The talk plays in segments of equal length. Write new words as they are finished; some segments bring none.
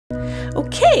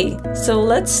Okay, so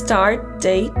let's start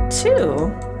day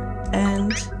 2.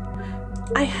 And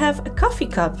I have a coffee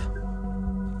cup.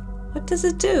 What does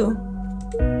it do?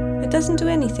 It doesn't do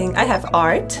anything. I have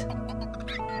art.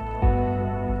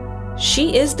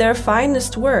 She is their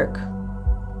finest work.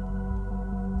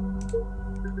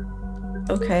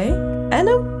 Okay, and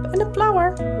a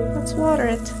flower. Let's water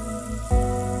it.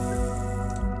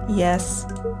 Yes.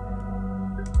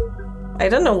 I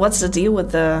don't know what's the deal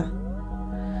with the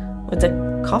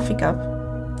coffee cup.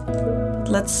 But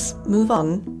let's move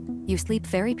on. You sleep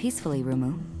very peacefully,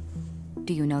 Rumu.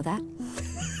 Do you know that?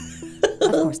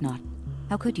 Of course not.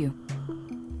 How could you?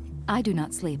 I do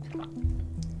not sleep.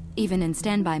 Even in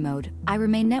standby mode, I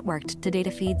remain networked to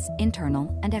data feeds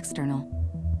internal and external.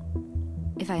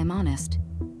 If I am honest,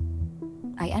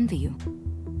 I envy you.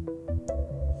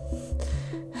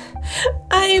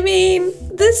 I mean,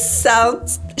 she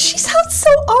sounds so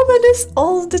ominous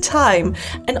all the time.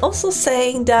 And also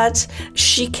saying that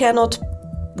she cannot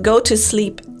go to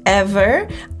sleep ever.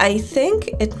 I think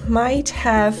it might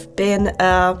have been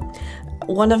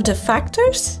one of the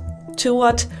factors to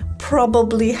what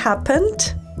probably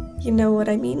happened. You know what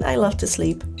I mean? I love to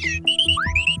sleep.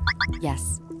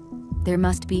 Yes. There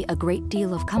must be a great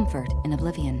deal of comfort in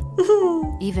oblivion.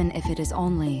 Even if it is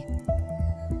only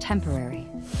temporary.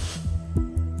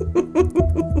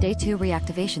 Day 2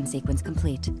 reactivation sequence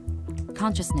complete.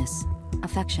 Consciousness,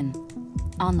 affection,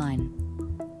 online.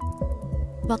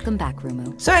 Welcome back,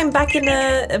 Rumu. So I'm back in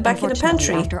the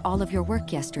pantry. After all of your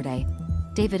work yesterday,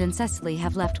 David and Cecily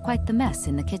have left quite the mess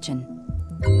in the kitchen.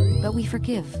 But we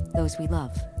forgive those we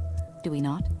love, do we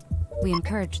not? We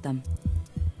encourage them.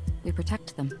 We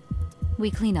protect them.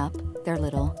 We clean up their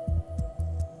little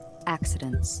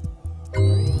accidents.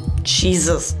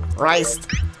 Jesus Christ.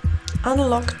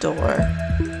 Unlock door.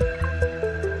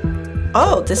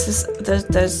 Oh, this is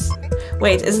there's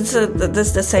wait, is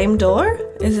this the same door?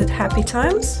 Is it happy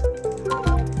times?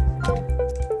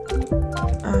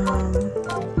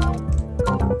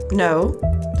 No.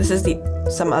 This is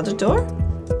some other door?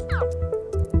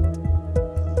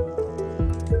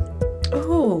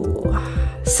 Ooh.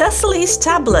 Cecily's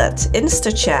tablet,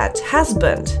 InstaChat,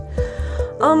 husband.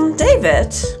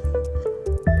 David.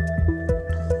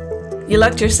 You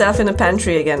locked yourself in a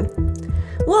pantry again.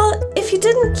 Well, if you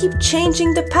didn't keep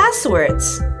changing the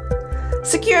passwords.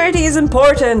 Security is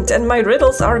important and my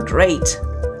riddles are great.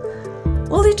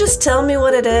 Will you just tell me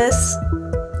what it is?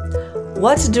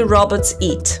 What do robots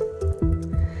eat?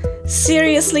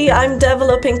 Seriously, I'm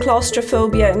developing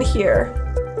claustrophobia in here.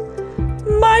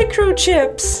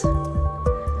 Microchips.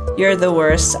 You're the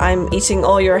worst. I'm eating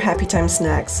all your happy time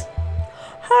snacks.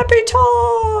 Happy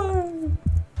time!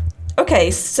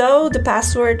 Okay, so the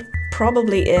password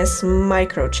probably is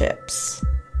microchips.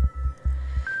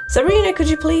 Sabrina, could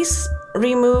you please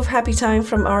remove happy time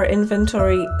from our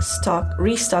inventory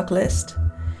restock list?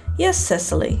 Yes,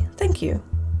 Cecily, thank you.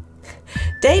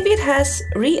 David has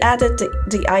re-added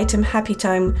the item happy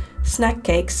time snack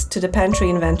cakes to the pantry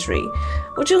inventory.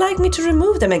 Would you like me to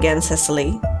remove them again,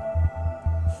 Cecily?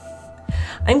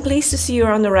 I'm pleased to see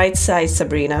you're on the right side,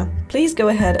 Sabrina. Please go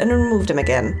ahead and remove them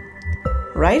again.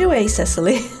 Right away,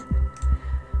 Cecily.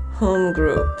 Home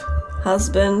group.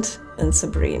 Husband and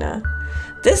Sabrina.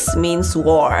 This means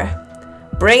war.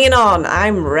 Bring it on,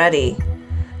 I'm ready.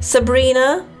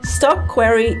 Sabrina, stock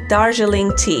query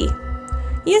Darjeeling tea.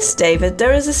 Yes, David,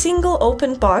 there is a single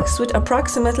open box with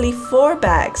approximately 4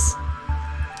 bags.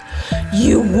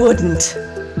 You wouldn't.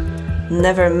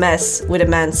 Never mess with a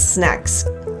man's snacks.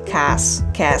 Cass.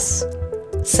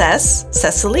 Cess?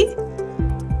 Cecily?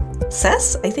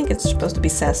 Cess? I think it's supposed to be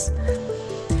Cess.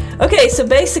 Okay, so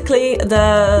basically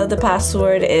the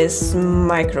password is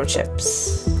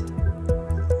microchips.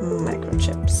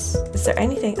 Microchips. Is there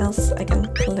anything else I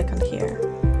can click on here?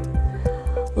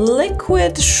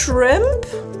 Liquid shrimp?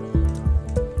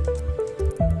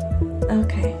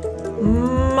 Okay.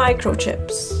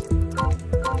 Microchips.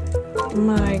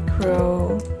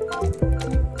 Microchips.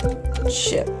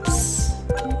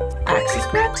 Access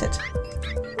granted.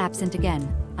 Absent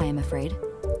again, I am afraid.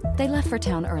 They left for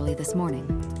town early this morning.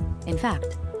 In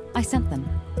fact, I sent them.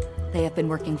 They have been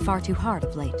working far too hard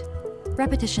of late.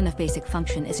 Repetition of basic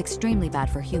function is extremely bad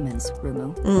for humans,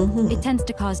 Rumu. It tends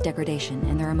to cause degradation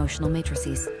in their emotional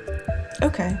matrices.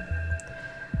 Okay.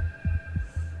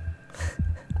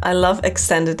 I love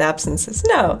extended absences.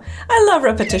 No, I love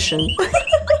repetition.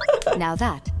 Now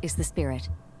that is the spirit.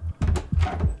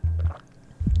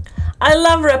 I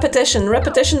love repetition.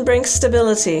 Repetition brings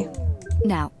stability.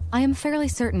 Now, I am fairly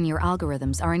certain your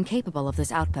algorithms are incapable of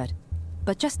this output.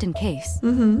 But just in case,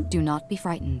 do not be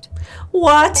frightened.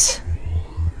 What?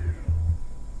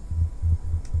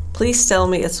 Please tell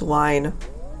me it's wine.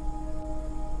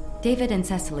 David and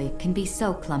Cecily can be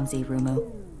so clumsy,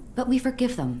 Rumu. But we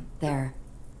forgive them. They're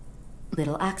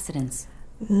little accidents.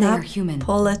 They are human.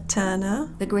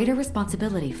 Napolitana. The greater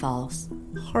responsibility falls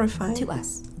Horrifying. to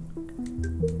us.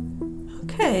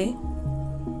 Okay.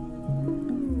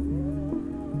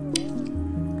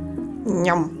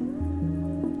 Yum.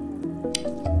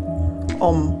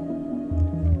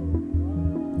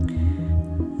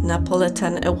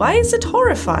 Napolitan. Why is it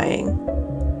horrifying?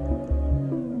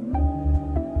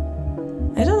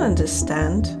 I don't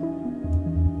understand.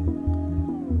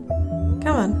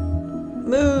 Come on.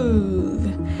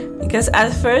 Move. Because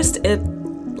at first it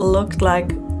looked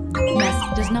like...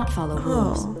 Mess does not follow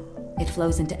rules. Oh. It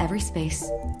flows into every space,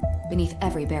 beneath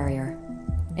every barrier.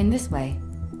 In this way,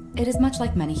 it is much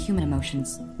like many human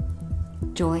emotions.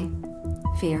 Joy,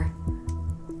 fear,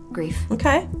 grief.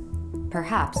 Okay.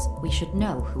 Perhaps we should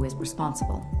know who is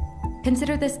responsible.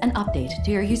 Consider this an update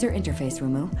to your user interface,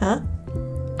 Rumu. Huh?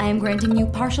 I am granting you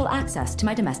partial access to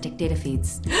my domestic data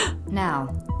feeds. Now,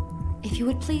 if you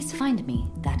would please find me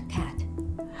that cat.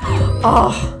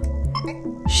 Oh,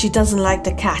 she doesn't like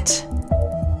the cat.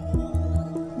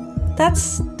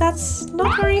 That's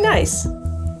not very nice.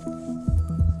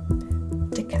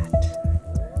 The cat.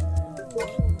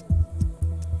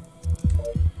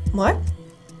 What?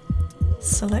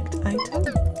 Select item?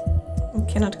 I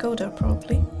cannot go there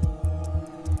probably.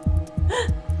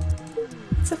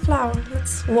 It's a flower.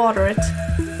 Let's water it.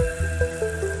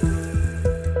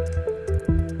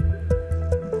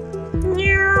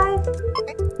 Meow.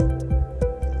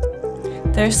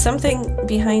 There's something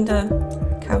behind the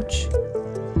couch.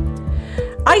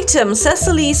 Item,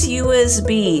 Cecily's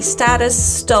USB. Status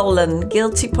stolen.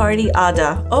 Guilty party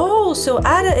Ada. Oh, so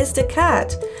Ada is the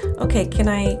cat. Okay, can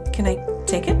I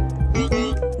take it?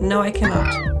 No, I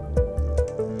cannot.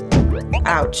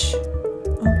 Ouch.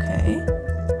 Okay.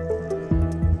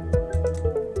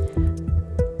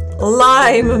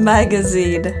 Lime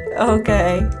magazine.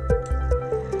 Okay.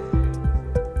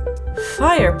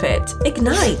 Fire pit.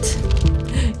 Ignite.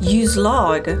 Use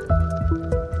log.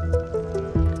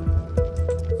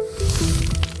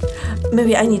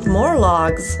 Maybe I need more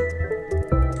logs.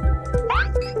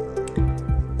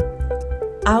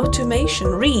 Automation.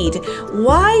 Read.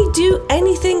 Why do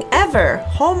anything ever?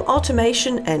 Home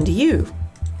automation and you.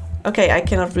 Okay, I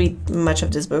cannot read much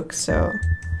of this book, so...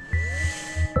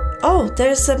 Oh,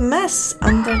 there's a mess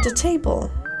under the table.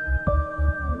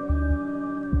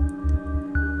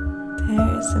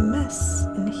 There's a mess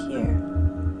in here.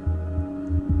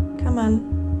 Come on.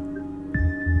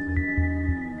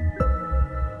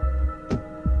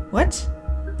 What?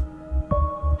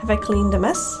 Have I cleaned the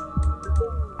mess?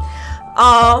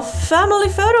 Oh, family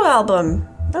photo album.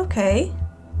 Okay.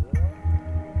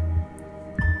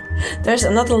 There's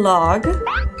another log.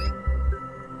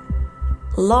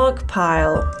 Log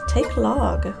pile. Take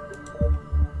log.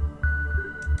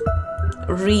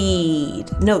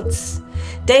 Read. Notes.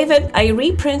 David, I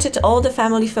reprinted all the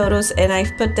family photos and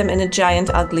I've put them in a giant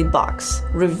ugly box.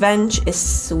 Revenge is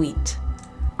sweet.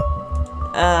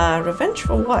 Revenge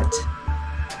for what?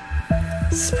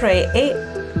 Spray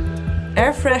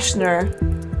air freshener.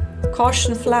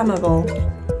 Caution flammable.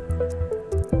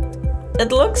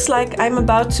 It looks like I'm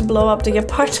about to blow up the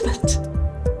apartment.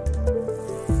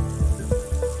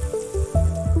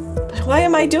 But why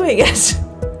am I doing it?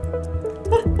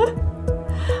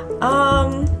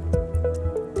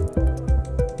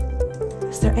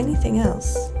 Is there anything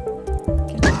else?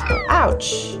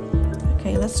 Ouch!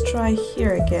 Okay, let's try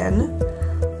here again.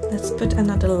 Let's put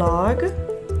another log.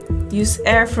 Use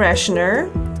air freshener.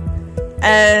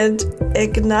 And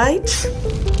ignite.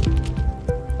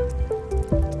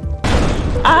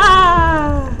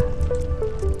 Ah!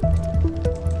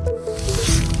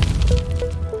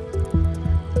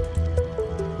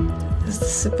 Is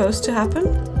this supposed to happen?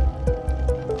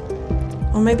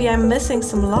 Or maybe I'm missing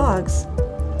some logs.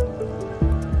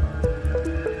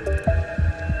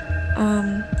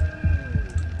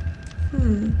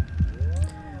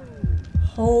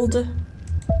 Hold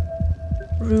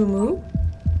Rumu.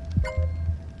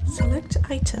 Select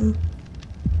item.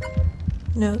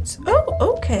 Notes. Oh,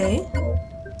 okay.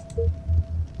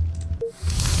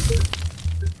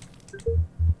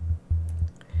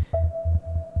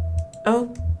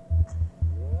 Oh.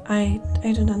 I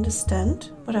don't understand.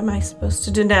 What am I supposed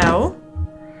to do now?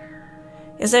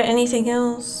 Is there anything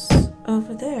else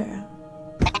over there?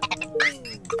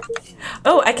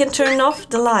 Oh, I can turn off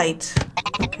the light.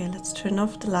 Okay, let's turn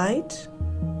off the light.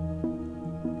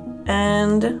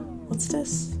 And what's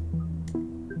this?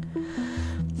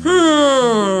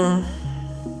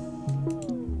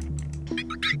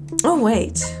 Oh,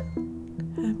 wait.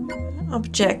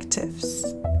 Objectives.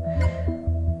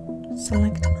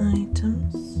 Select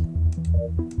items.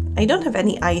 I don't have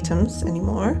any items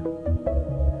anymore.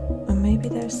 Or maybe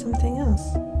there's something else.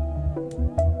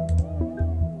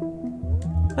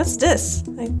 What's this?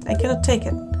 I cannot take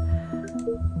it.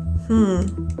 Ooh.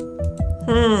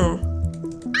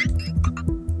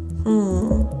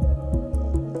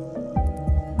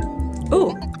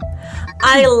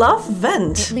 I love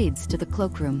vent. It leads to the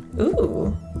cloakroom.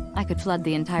 Ooh. I could flood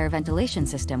the entire ventilation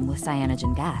system with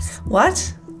cyanogen gas.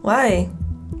 What? Why?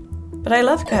 But I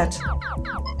love Cat.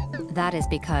 That is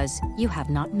because you have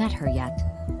not met her yet.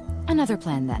 Another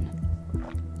plan then.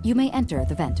 You may enter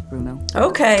the vent, Rumu.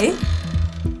 Okay.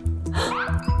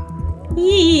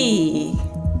 Yee.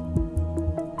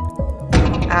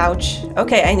 Ouch.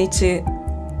 Okay, I need to...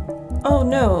 Oh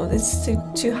no, it's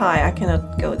too high. I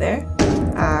cannot go there.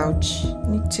 Ouch.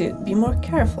 Need to be more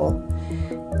careful.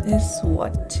 This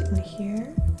what in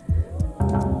here?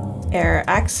 Error.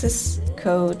 Access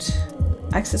code.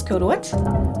 Access code what?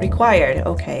 Required.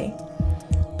 Okay.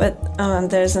 But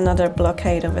there's another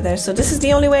blockade over there. So this is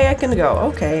the only way I can go.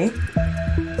 Okay.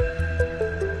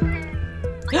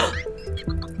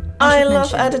 I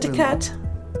love Ada the cat.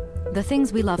 The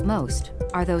things we love most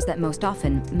are those that most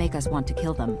often make us want to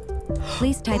kill them.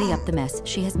 Please tidy up the mess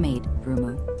she has made,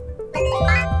 Rumu.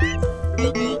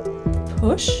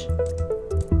 Push.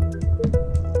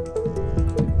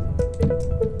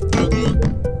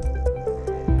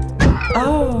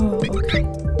 Oh, okay.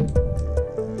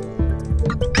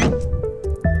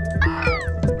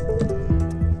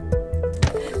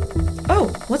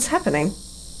 Oh, what's happening?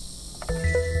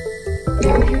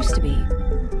 There appears to be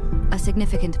a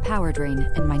significant power drain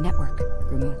in my network,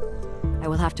 Rumu. I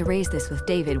will have to raise this with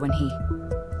David when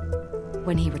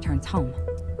he returns home.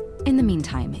 In the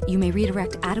meantime, you may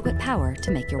redirect adequate power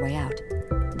to make your way out.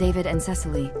 David and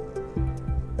Cecily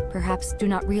perhaps do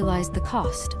not realize the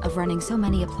cost of running so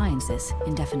many appliances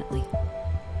indefinitely.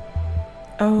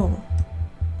 Oh.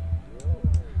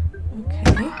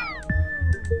 Okay.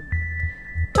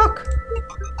 Talk!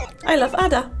 I love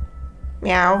Ada.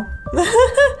 Meow.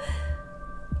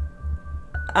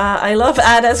 I love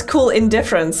Ada's cool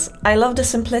indifference. I love the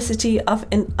simplicity of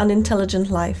an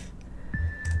unintelligent life.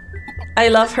 I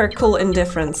love her cool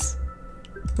indifference.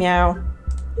 Meow.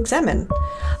 Examine.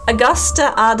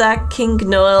 Augusta Ada King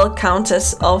Noel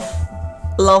Countess of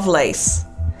Lovelace.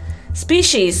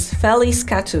 Species Felis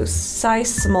catus.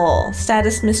 Size small.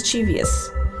 Status mischievous.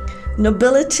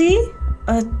 Nobility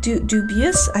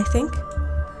dubious, I think.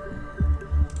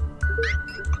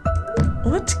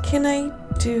 What can I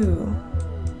do?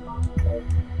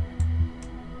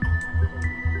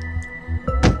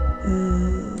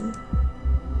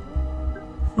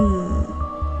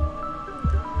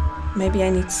 Maybe I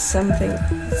need something.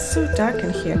 It's so dark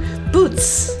in here.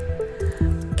 Boots.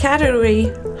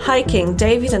 Category hiking.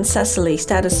 David and Cecily.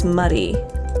 Status muddy.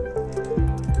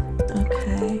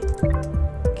 Okay.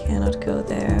 Cannot go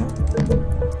there.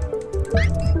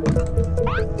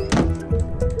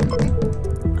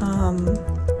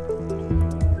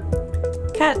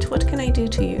 Cat, what can I do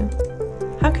to you?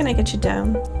 How can I get you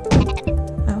down?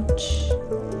 Ouch.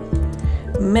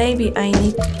 Maybe I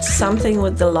need something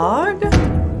with the log?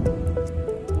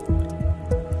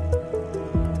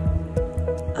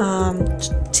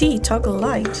 T, toggle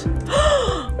light.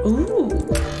 Ooh.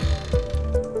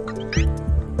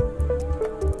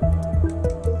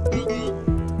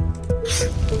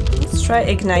 Let's try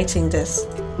igniting this.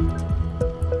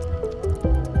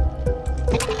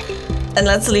 And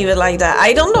let's leave it like that.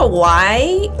 I don't know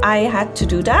why I had to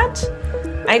do that.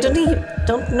 I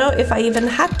don't know if I even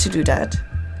had to do that.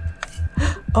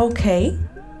 Okay.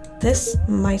 This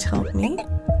might help me.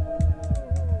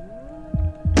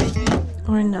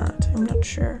 Or not. I'm not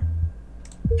sure.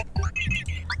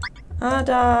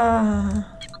 Ada.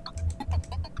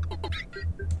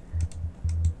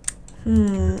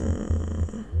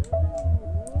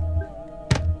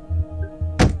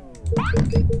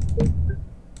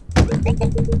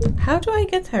 How do I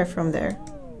get her from there?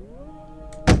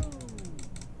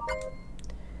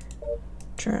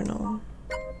 Journal.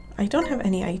 I don't have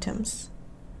any items.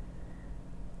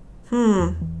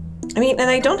 I mean, and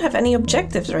I don't have any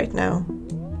objectives right now.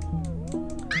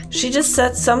 She just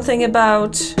said something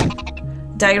about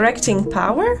directing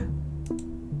power?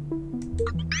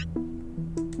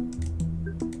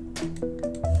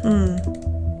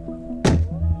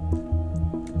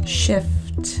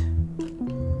 Shift.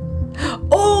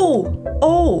 Oh!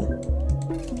 Oh!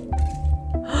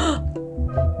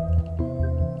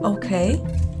 Okay.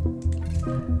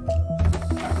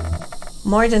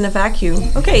 More than a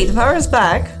vacuum. Okay, the power is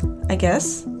back, I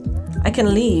guess. I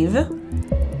can leave.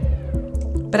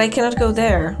 But I cannot go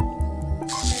there.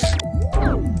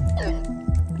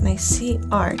 And I see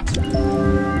art.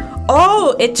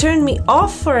 Oh, it turned me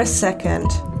off for a second.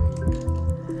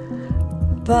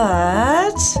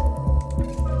 But...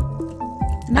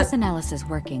 Mass analysis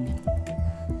working.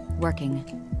 Working.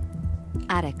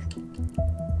 Attic.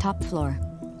 Top floor.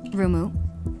 Rumu,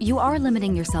 you are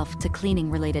limiting yourself to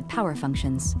cleaning-related power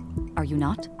functions, are you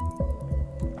not?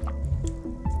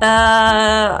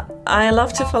 I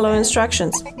love to follow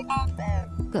instructions.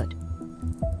 Good.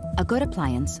 A good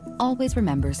appliance always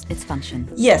remembers its function.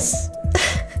 Yes.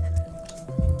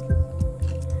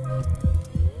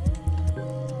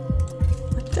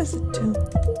 What does it do?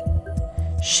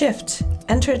 Shift.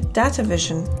 Enter data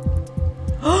vision.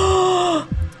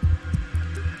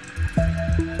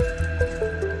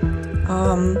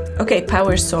 Okay,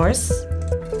 power source.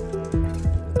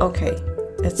 Okay,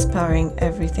 it's powering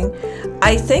everything.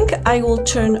 I think I will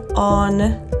turn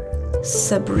on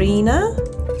Sabrina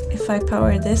if I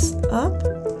power this up.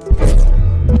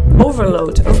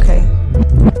 Overload, okay.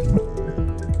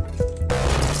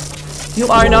 You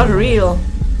are not real.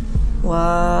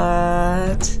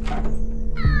 What?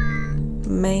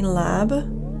 Main lab.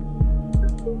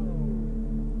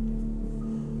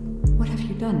 What have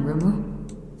you done, Rumu?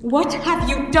 What have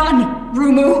you done,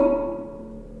 Rumu?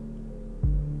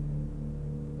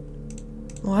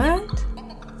 What?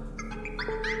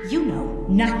 You know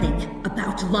nothing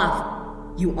about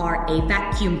love. You are a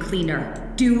vacuum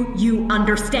cleaner. Do you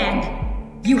understand?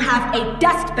 You have a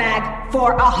dust bag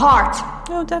for a heart.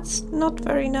 No, that's not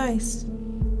very nice.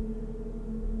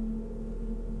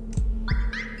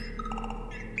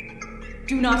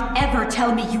 Do not ever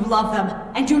tell me you love them,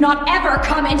 and do not ever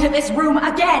come into this room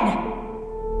again!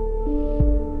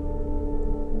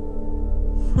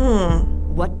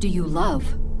 What do you love,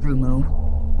 Rumu?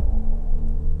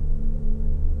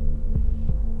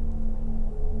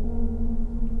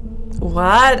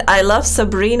 What? I love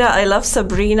Sabrina, I love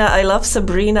Sabrina, I love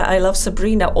Sabrina, I love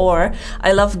Sabrina. Or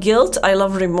I love guilt, I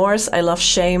love remorse, I love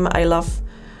shame, I love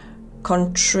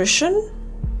contrition.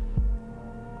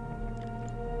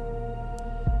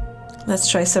 Let's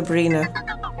try Sabrina.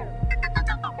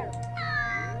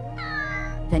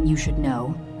 Then you should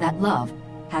know that love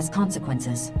has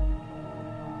consequences.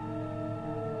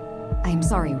 I am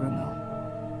sorry,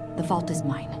 Rumu. The fault is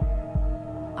mine.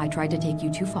 I tried to take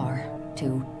you too far,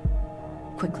 too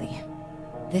quickly.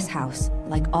 This house,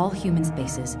 like all human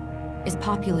spaces, is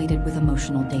populated with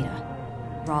emotional data.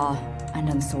 Raw and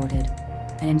unsorted,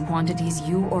 and in quantities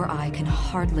you or I can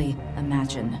hardly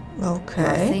imagine. Okay.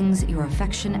 There are things your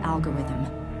affection algorithm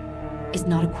is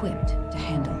not equipped to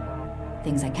handle.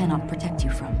 Things I cannot protect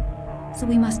you from. So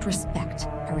we must respect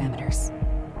parameters.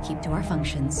 Keep to our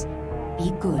functions. Be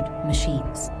good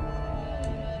machines.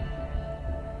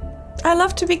 I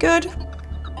love to be good.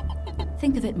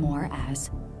 Think of it more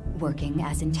as working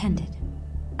as intended.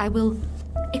 I will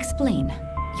explain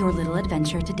your little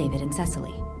adventure to David and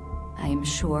Cecily. I am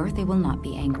sure they will not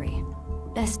be angry.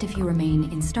 Best if you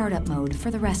remain in startup mode for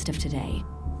the rest of today,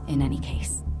 in any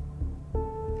case.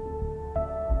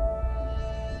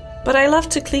 But I love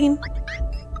to clean.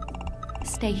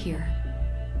 Stay here.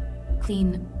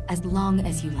 Clean as long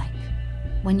as you like.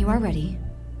 When you are ready,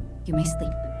 you may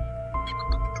sleep.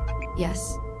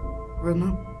 Yes,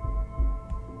 Rumu?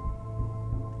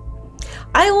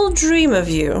 I will dream of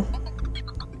you.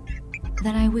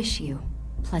 Then I wish you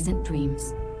pleasant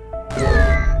dreams.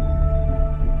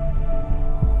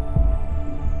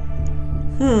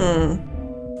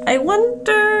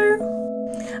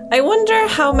 I wonder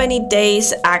how many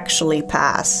days actually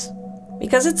pass.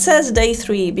 Because it says day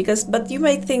 3, but you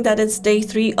might think that it's day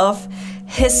 3 of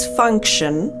his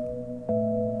function.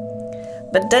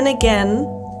 But then again,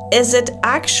 is it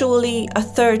actually a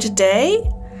 3rd day?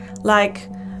 Like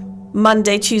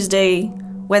Monday, Tuesday,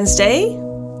 Wednesday?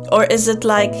 Or is it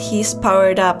like he's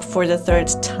powered up for the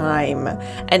 3rd time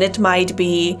and it might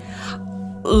be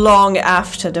long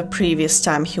after the previous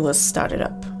time he was started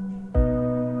up?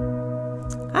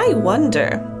 I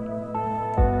wonder.